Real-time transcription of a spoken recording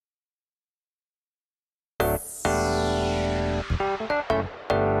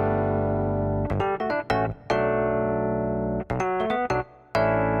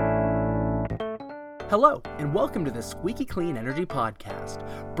Hello, and welcome to the Squeaky Clean Energy Podcast,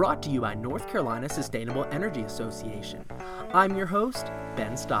 brought to you by North Carolina Sustainable Energy Association. I'm your host,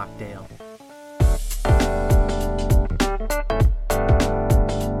 Ben Stockdale.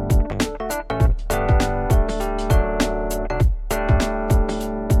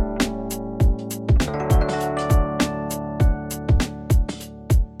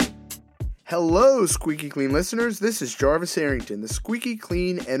 Hello, Squeaky Clean listeners. This is Jarvis Harrington, the Squeaky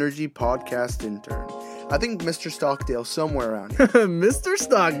Clean Energy Podcast intern. I think Mr. Stockdale somewhere around here. Mr.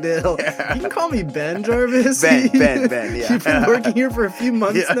 Stockdale. Yeah. You can call me Ben, Jarvis. Ben, yeah. You've been working here for a few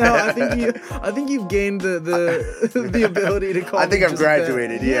months now. I think you've gained the ability to call me. I think I've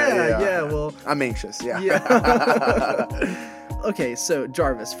graduated. Ben. Yeah. Well, I'm anxious. Yeah. Okay, so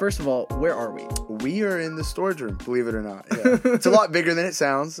Jarvis, first of all, where are we? We are in the storage room, believe it or not. Yeah. It's a lot bigger than it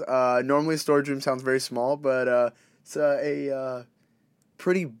sounds. Normally a storage room sounds very small, but it's a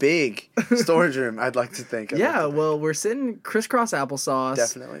pretty big storage room, I'd like to think. Well, we're sitting crisscross applesauce.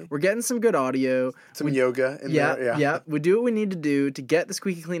 Definitely. We're getting some good audio. Some yoga in there. Yeah. We do what we need to do to get the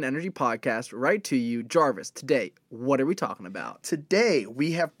Squeaky Clean Energy Podcast right to you. Jarvis, today, what are we talking about? Today,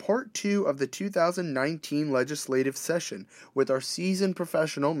 we have part 2 of the 2019 legislative session with our seasoned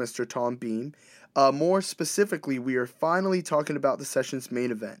professional, Mr. Tom Beam. More specifically, we are finally talking about the session's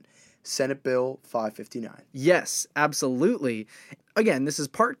main event, Senate Bill 559. Yes, absolutely. Again, this is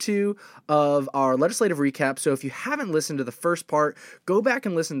part 2 of our legislative recap, so if you haven't listened to the first part, go back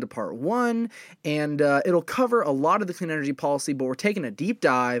and listen to part 1, and it'll cover a lot of the clean energy policy, but we're taking a deep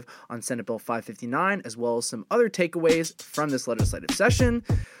dive on Senate Bill 559, as well as some other takeaways from this legislative session.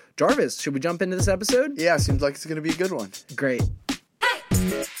 Jarvis, should we jump into this episode? Yeah, seems like it's going to be a good one. Great.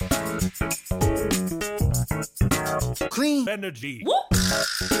 Clean energy.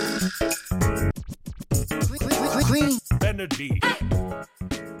 Clean energy.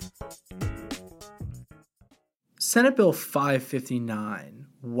 Senate Bill 559.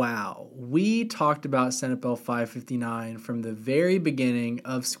 Wow. We talked about Senate Bill 559 from the very beginning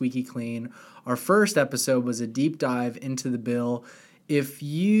of Squeaky Clean. Our first episode was a deep dive into the bill. If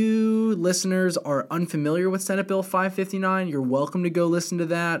you listeners are unfamiliar with Senate Bill 559, you're welcome to go listen to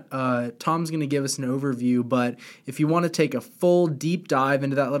that. Tom's going to give us an overview, but if you want to take a full deep dive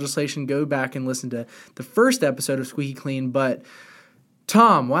into that legislation, go back and listen to the first episode of Squeaky Clean. But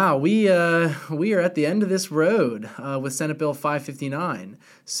Tom, wow, we are at the end of this road with Senate Bill 559.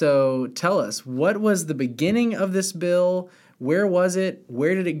 So tell us, what was the beginning of this bill? Where was it?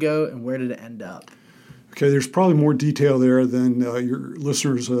 Where did it go? And where did it end up? Okay, there's probably more detail there than your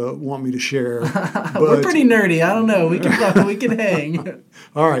listeners want me to share. But we're pretty nerdy. I don't know. We can hang.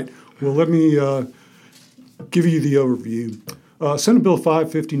 All right. Well, let me give you the overview. Senate Bill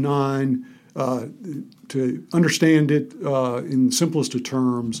 559, to understand it in the simplest of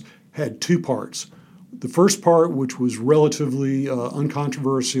terms, had 2 parts. The first part, which was relatively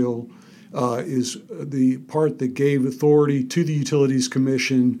uncontroversial, is the part that gave authority to the Utilities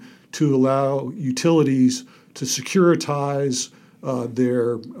Commission to allow utilities to securitize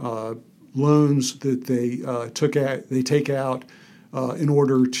their loans that they take out in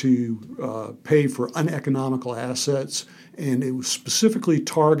order to pay for uneconomical assets, and it was specifically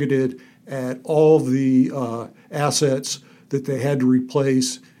targeted at all the assets that they had to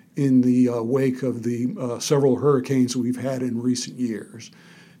replace in the wake of the several hurricanes that we've had in recent years.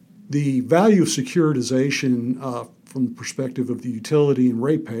 The value of securitization from the perspective of the utility and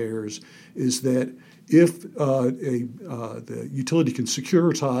ratepayers is that if the utility can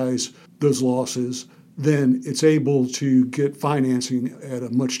securitize those losses, then it's able to get financing at a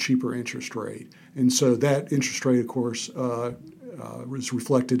much cheaper interest rate. And so that interest rate, of course, was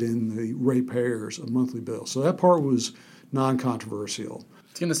reflected in the ratepayers' monthly bill. So that part was non-controversial.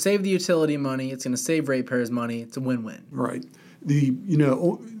 It's going to save the utility money. It's going to save ratepayers' money. It's a win-win. Right.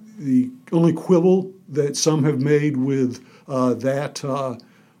 The only quibble that some have made with that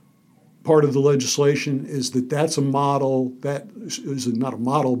part of the legislation is that that's a model, that is not a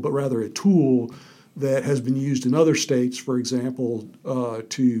model, but rather a tool that has been used in other states, for example,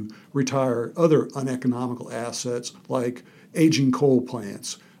 to retire other uneconomical assets like aging coal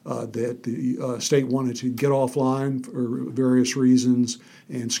plants that the state wanted to get offline for various reasons,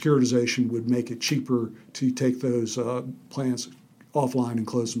 and securitization would make it cheaper to take those plants offline and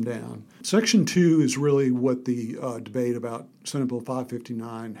close them down. Section 2 is really what the debate about Senate Bill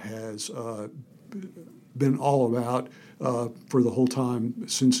 559 has been all about for the whole time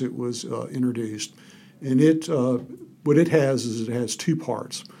since it was introduced. And what it has is it has 2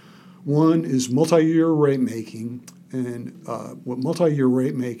 parts. One is multi-year rate making, and what multi-year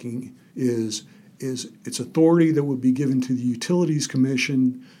rate making is it's authority that would be given to the Utilities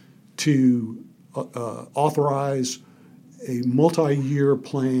Commission to authorize a multi-year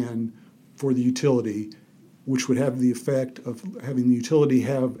plan for the utility, which would have the effect of having the utility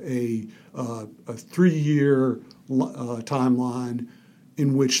have a 3-year timeline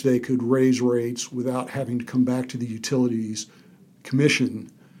in which they could raise rates without having to come back to the Utilities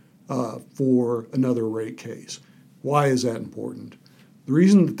Commission for another rate case. Why is that important? The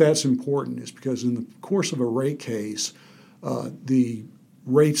reason that that's important is because in the course of a rate case, the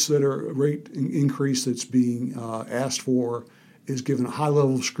rate increase that's being asked for is given a high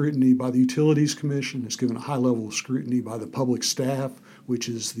level of scrutiny by the Utilities Commission. It's given a high level of scrutiny by the Public Staff, which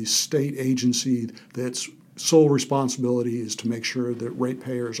is the state agency that's sole responsibility is to make sure that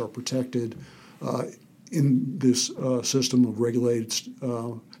ratepayers are protected in this system of regulated,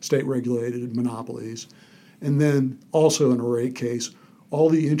 state-regulated monopolies. And then also in a rate case, all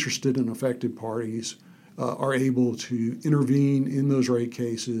the interested and affected parties are able to intervene in those rate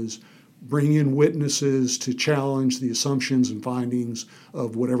cases, bring in witnesses to challenge the assumptions and findings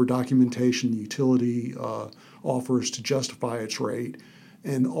of whatever documentation the utility offers to justify its rate.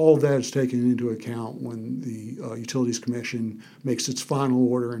 And all of that is taken into account when the Utilities Commission makes its final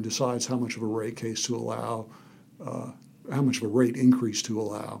order and decides how much of a rate case to allow, how much of a rate increase to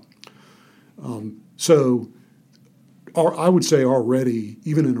allow. I would say already,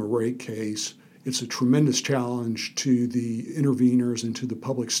 even in a rate case, it's a tremendous challenge to the interveners and to the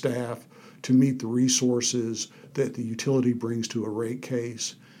public staff to meet the resources that the utility brings to a rate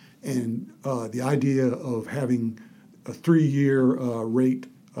case. And the idea of having a 3-year rate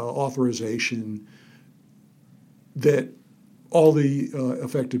authorization that all the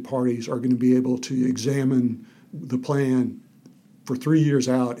affected parties are going to be able to examine the plan for 3 years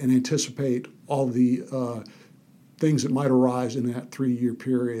out and anticipate all the things that might arise in that 3-year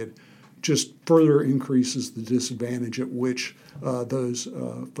period just further increases the disadvantage at which those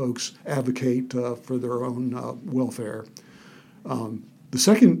folks advocate for their own welfare. The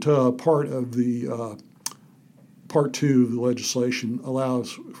second part of the Part 2 of the legislation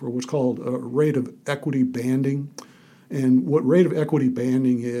allows for what's called a rate of equity banding. And what rate of equity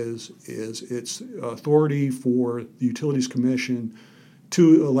banding is it's authority for the Utilities Commission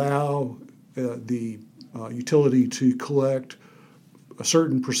to allow the utility to collect a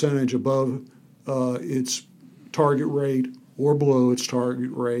certain percentage above its target rate or below its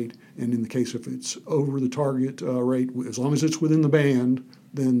target rate. And in the case if it's over the target rate, as long as it's within the band,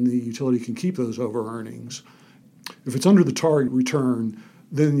 then the utility can keep those over earnings. If it's under the target return,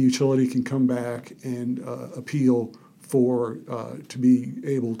 then the utility can come back and appeal for to be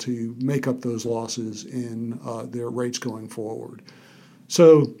able to make up those losses in their rates going forward.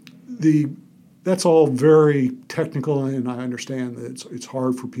 So that's all very technical, and I understand that it's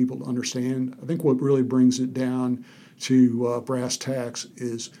hard for people to understand. I think what really brings it down to brass tacks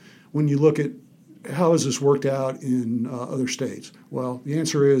is when you look at how has this worked out in other states. Well, the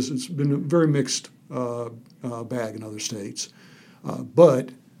answer is it's been a very mixed bag in other states, but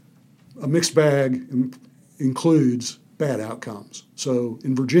a mixed bag includes bad outcomes. So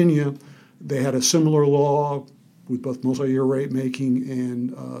in Virginia, they had a similar law with both multi-year rate making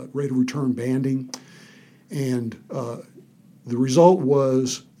and rate of return banding. And the result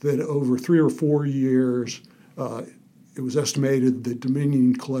was that over 3 or 4 years, it was estimated that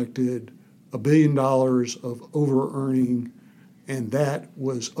Dominion collected $1 billion of over-earning, and that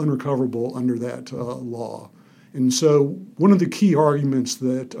was unrecoverable under that law. And so one of the key arguments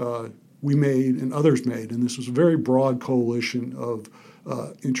that we made and others made, and this was a very broad coalition of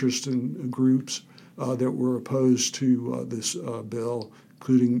interest and groups that were opposed to this bill,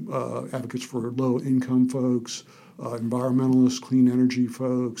 including advocates for low-income folks, environmentalists, clean energy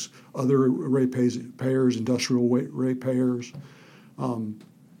folks, other ratepayers, industrial ratepayers.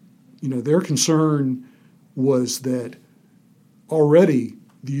 Their concern was that already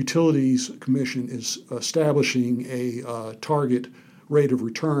the Utilities Commission is establishing a target rate of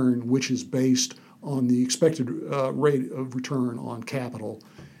return, which is based on the expected rate of return on capital.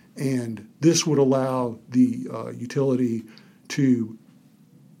 And this would allow the utility to,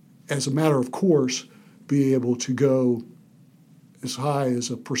 as a matter of course, be able to go as high as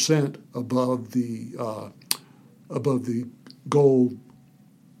 1% above the goal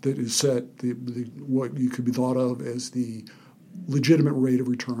that is set, what you could be thought of as the legitimate rate of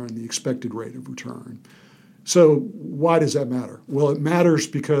return, the expected rate of return. So why does that matter? Well, it matters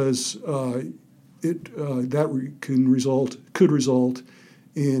because could result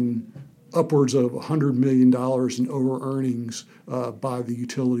in upwards of $100 million in over-earnings by the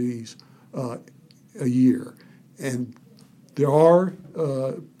utilities a year. And there are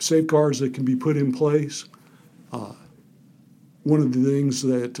safeguards that can be put in place. one of the things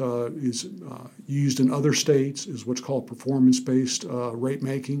that is used in other states is what's called performance-based rate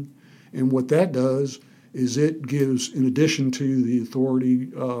making. And what that does is it gives, in addition to the authority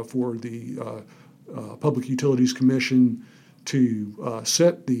for the Public Utilities Commission to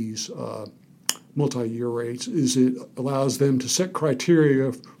set these multi-year rates, is it allows them to set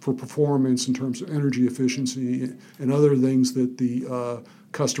criteria for performance in terms of energy efficiency and other things that the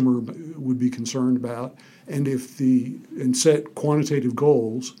customer would be concerned about, and set quantitative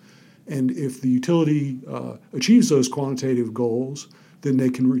goals. And if the utility achieves those quantitative goals, then they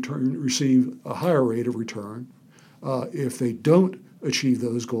can receive a higher rate of return. If they don't achieve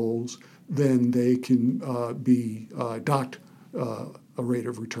those goals, then they can be docked a rate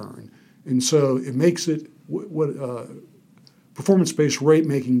of return. And so it makes it, what performance-based rate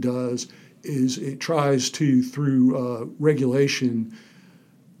making does is it tries to, through regulation,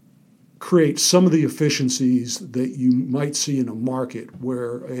 create some of the efficiencies that you might see in a market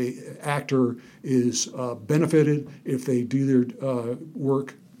where an actor is benefited if they do their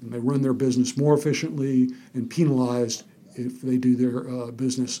work and they run their business more efficiently, and penalized if they do their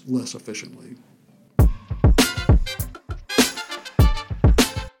business less efficiently.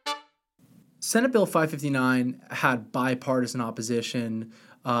 Senate Bill 559 had bipartisan opposition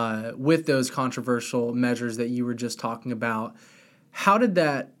with those controversial measures that you were just talking about. How did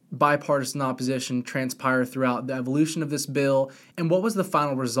that bipartisan opposition transpire throughout the evolution of this bill, and what was the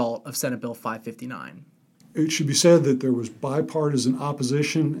final result of Senate Bill 559? It should be said that there was bipartisan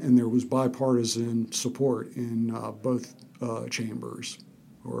opposition and there was bipartisan support in both chambers,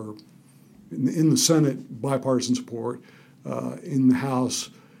 or in the Senate, bipartisan support. In the House,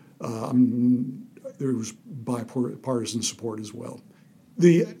 there was bipartisan support as well.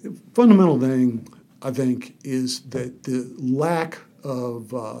 The fundamental thing, I think, is that the lack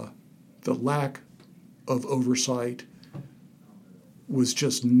of oversight was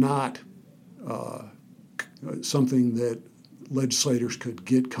just not something that legislators could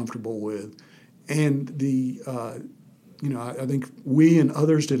get comfortable with, and I think we and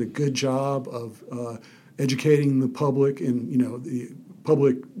others did a good job of educating the public, and the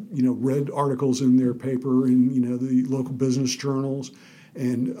public read articles in their paper and the local business journals,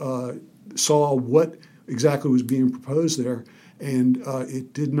 and saw what exactly was being proposed there, and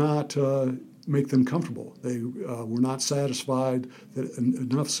it did not make them comfortable. They were not satisfied that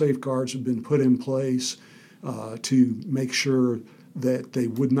enough safeguards had been put in place to make sure that they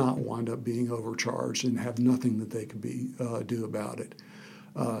would not wind up being overcharged and have nothing that they could do about it.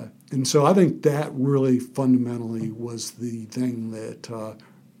 And so I think that really fundamentally was the thing that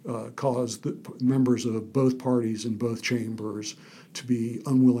caused the members of both parties in both chambers to be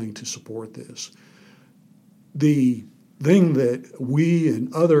unwilling to support this. The thing that we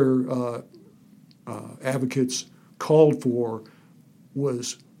and other advocates called for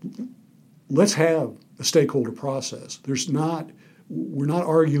was, let's have a stakeholder process. We're not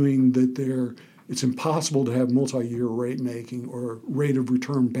arguing that it's impossible to have multi-year rate making or rate of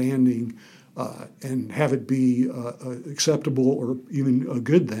return banding and have it be acceptable or even a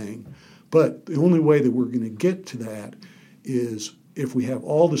good thing. But the only way that we're going to get to that is if we have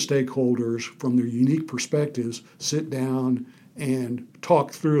all the stakeholders from their unique perspectives sit down and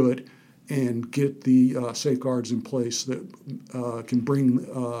talk through it and get the safeguards in place that can bring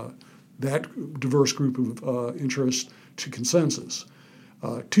that diverse group of interests to consensus.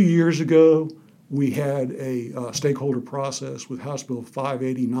 2 years ago, we had a stakeholder process with House Bill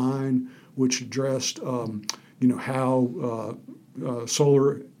 589, which addressed how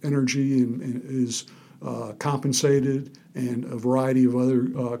solar energy is compensated, and a variety of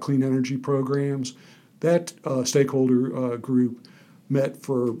other clean energy programs. That stakeholder group met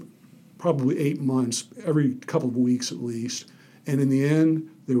for probably 8 months, every couple of weeks at least. And in the end,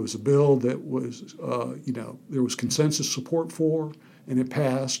 there was a bill that was, there was consensus support for, and it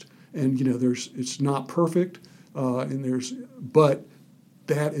passed. And it's not perfect, but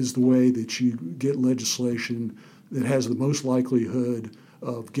that is the way that you get legislation that has the most likelihood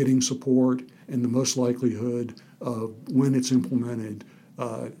of getting support and the most likelihood of, when it's implemented,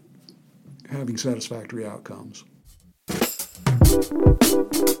 having satisfactory outcomes.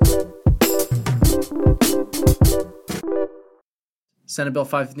 Senate Bill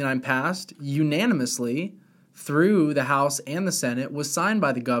 559 passed unanimously through the House and the Senate, was signed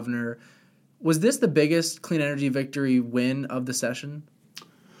by the governor. Was this the biggest clean energy victory win of the session?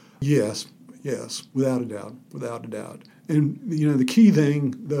 Yes, without a doubt. And, the key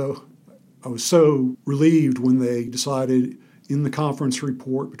thing, though, I was so relieved when they decided in the conference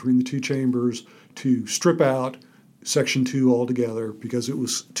report between the two chambers to strip out Section 2 altogether because it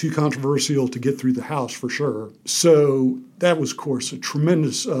was too controversial to get through the House for sure. So that was, of course, a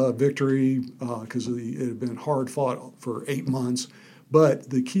tremendous victory because it had been hard fought for 8 months. But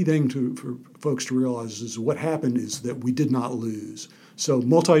the key thing for folks to realize is what happened is that we did not lose. So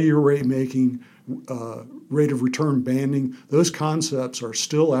multi-year rate making, rate of return banding, those concepts are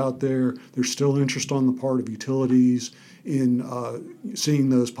still out there. There's still interest on the part of utilities in seeing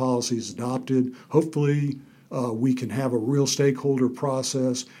those policies adopted. Hopefully, we can have a real stakeholder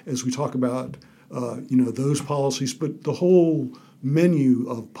process as we talk about, those policies, but the whole menu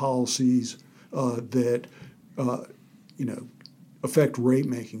of policies that, affect rate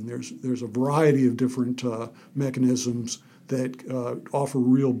making. There's a variety of different mechanisms that offer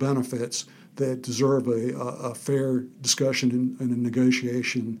real benefits that deserve a fair discussion and a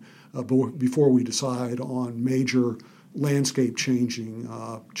negotiation before we decide on major landscape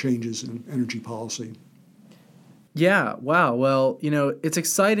changes in energy policy. Yeah, wow. Well, it's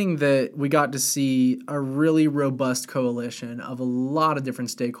exciting that we got to see a really robust coalition of a lot of different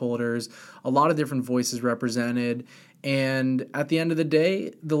stakeholders, a lot of different voices represented. And at the end of the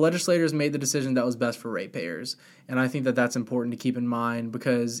day, the legislators made the decision that was best for ratepayers. And I think that that's important to keep in mind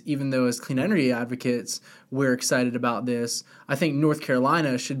because even though as clean energy advocates, we're excited about this, I think North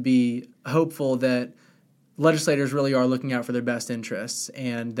Carolina should be hopeful that legislators really are looking out for their best interests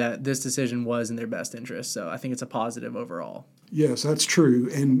and that this decision was in their best interest. So I think it's a positive overall. Yes, that's true.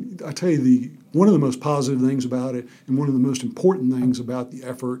 And I tell you, one of the most positive things about it and one of the most important things about the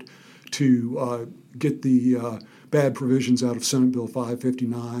effort to get the bad provisions out of Senate Bill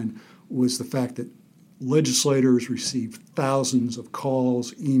 559 was the fact that legislators received thousands of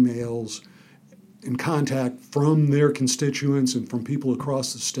calls, emails, and contact from their constituents and from people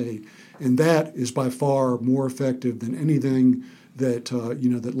across the state. And that is by far more effective than anything that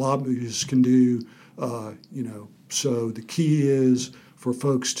that lobbyists can do. So the key is for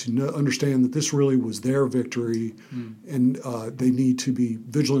folks to understand that this really was their victory, and they need to be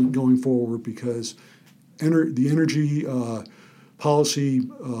vigilant going forward because the energy policy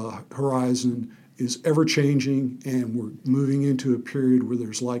horizon is ever changing, and we're moving into a period where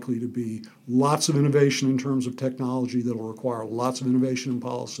there's likely to be lots of innovation in terms of technology that will require lots of innovation in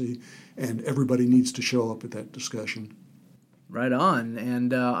policy, and everybody needs to show up at that discussion. Right on.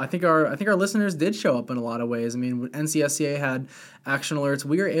 And I think our listeners did show up in a lot of ways. I mean, when NCSCA had action alerts,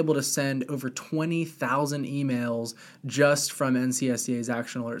 we were able to send over 20,000 emails just from NCSCA's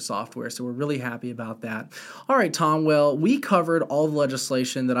action alert software. So we're really happy about that. All right, Tom. Well, we covered all the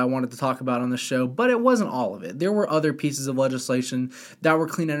legislation that I wanted to talk about on the show, but it wasn't all of it. There were other pieces of legislation that were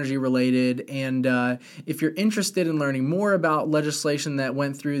clean energy related. And if you're interested in learning more about legislation that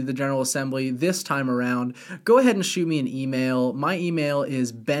went through the General Assembly this time around, go ahead and shoot me an email. My email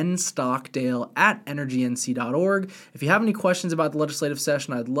is benstockdale@energync.org. If you have any questions about the legislative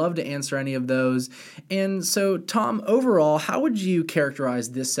session, I'd love to answer any of those. And so, Tom, overall, how would you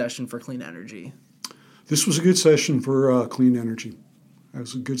characterize this session for clean energy? This was a good session for clean energy. It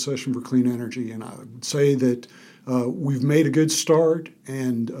was a good session for clean energy, and I would say that we've made a good start,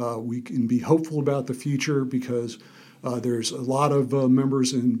 and we can be hopeful about the future because there's a lot of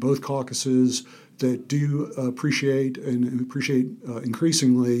members in both caucuses that do appreciate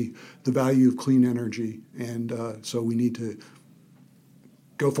increasingly the value of clean energy, and so we need to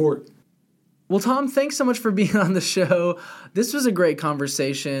go for it. Well, Tom, thanks so much for being on the show. This was a great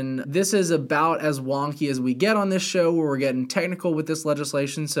conversation. This is about as wonky as we get on this show where we're getting technical with this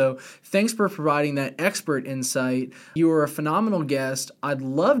legislation. So thanks for providing that expert insight. You were a phenomenal guest. I'd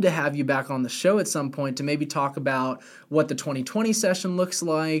love to have you back on the show at some point to maybe talk about what the 2020 session looks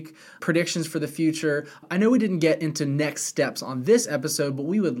like, predictions for the future. I know we didn't get into next steps on this episode, but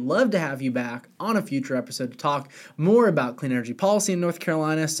we would love to have you back on a future episode to talk more about clean energy policy in North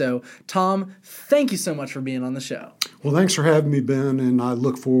Carolina. So, Tom, thank you so much for being on the show. Well, thanks for having me, Ben, and I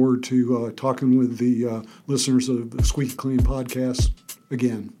look forward to talking with the listeners of the Squeaky Clean podcast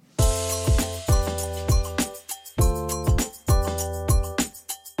again.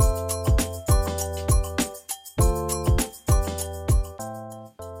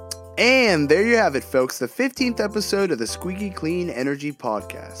 And there you have it, folks, the 15th episode of the Squeaky Clean Energy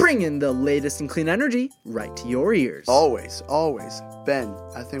Podcast. Bringing the latest in clean energy right to your ears. Always, always. Ben,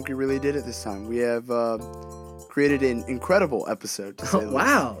 I think we really did it this time. We have created an incredible episode, to say the least.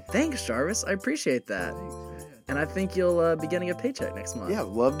 Wow. Thanks, Jarvis. I appreciate that. and I think you'll be getting a paycheck next month. Yeah,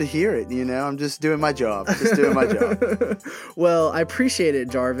 love to hear it. I'm just doing my job. Well, I appreciate it,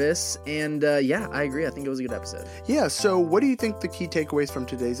 Jarvis. And yeah, I agree. I think it was a good episode. Yeah, so what do you think the key takeaways from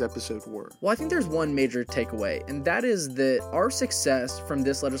today's episode were? Well, I think there's one major takeaway, and that is that our success from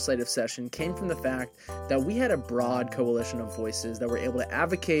this legislative session came from the fact that we had a broad coalition of voices that were able to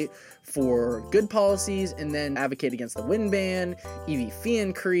advocate for good policies and then advocate against the wind ban, EV fee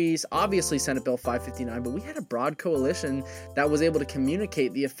increase, obviously Senate Bill 559, but we had a broad coalition that was able to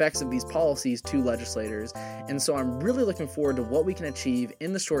communicate the effects of these policies to legislators. And so I'm really looking forward to what we can achieve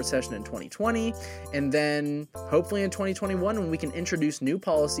in the short session in 2020, and then hopefully in 2021 when we can introduce new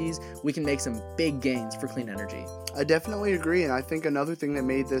policies, we can make some big gains for clean energy. I definitely agree, and I think another thing that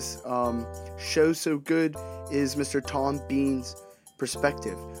made this show so good is Mr. Tom Bean's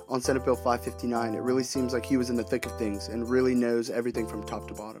perspective on Senate Bill 559. It really seems like he was in the thick of things and really knows everything from top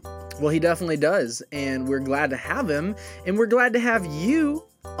to bottom. Well, he definitely does, and we're glad to have him, and we're glad to have you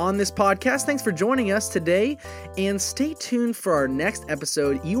on this podcast. Thanks for joining us today, and stay tuned for our next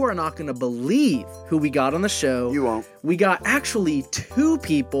episode. You are not going to believe who we got on the show. You won't. We got actually 2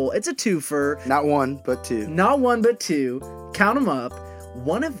 people. It's a twofer. Not one, but 2. Not one, but 2. Count them up.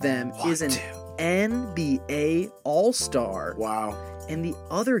 One of them is an NBA All-Star. Wow. And the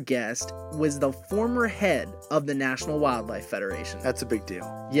other guest was the former head of the National Wildlife Federation. That's a big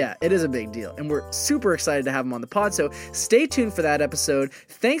deal. Yeah, it is a big deal. And we're super excited to have him on the pod. So stay tuned for that episode.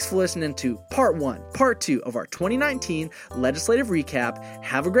 Thanks for listening to part 1, part 2 of our 2019 legislative recap.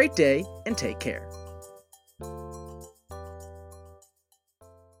 Have a great day and take care.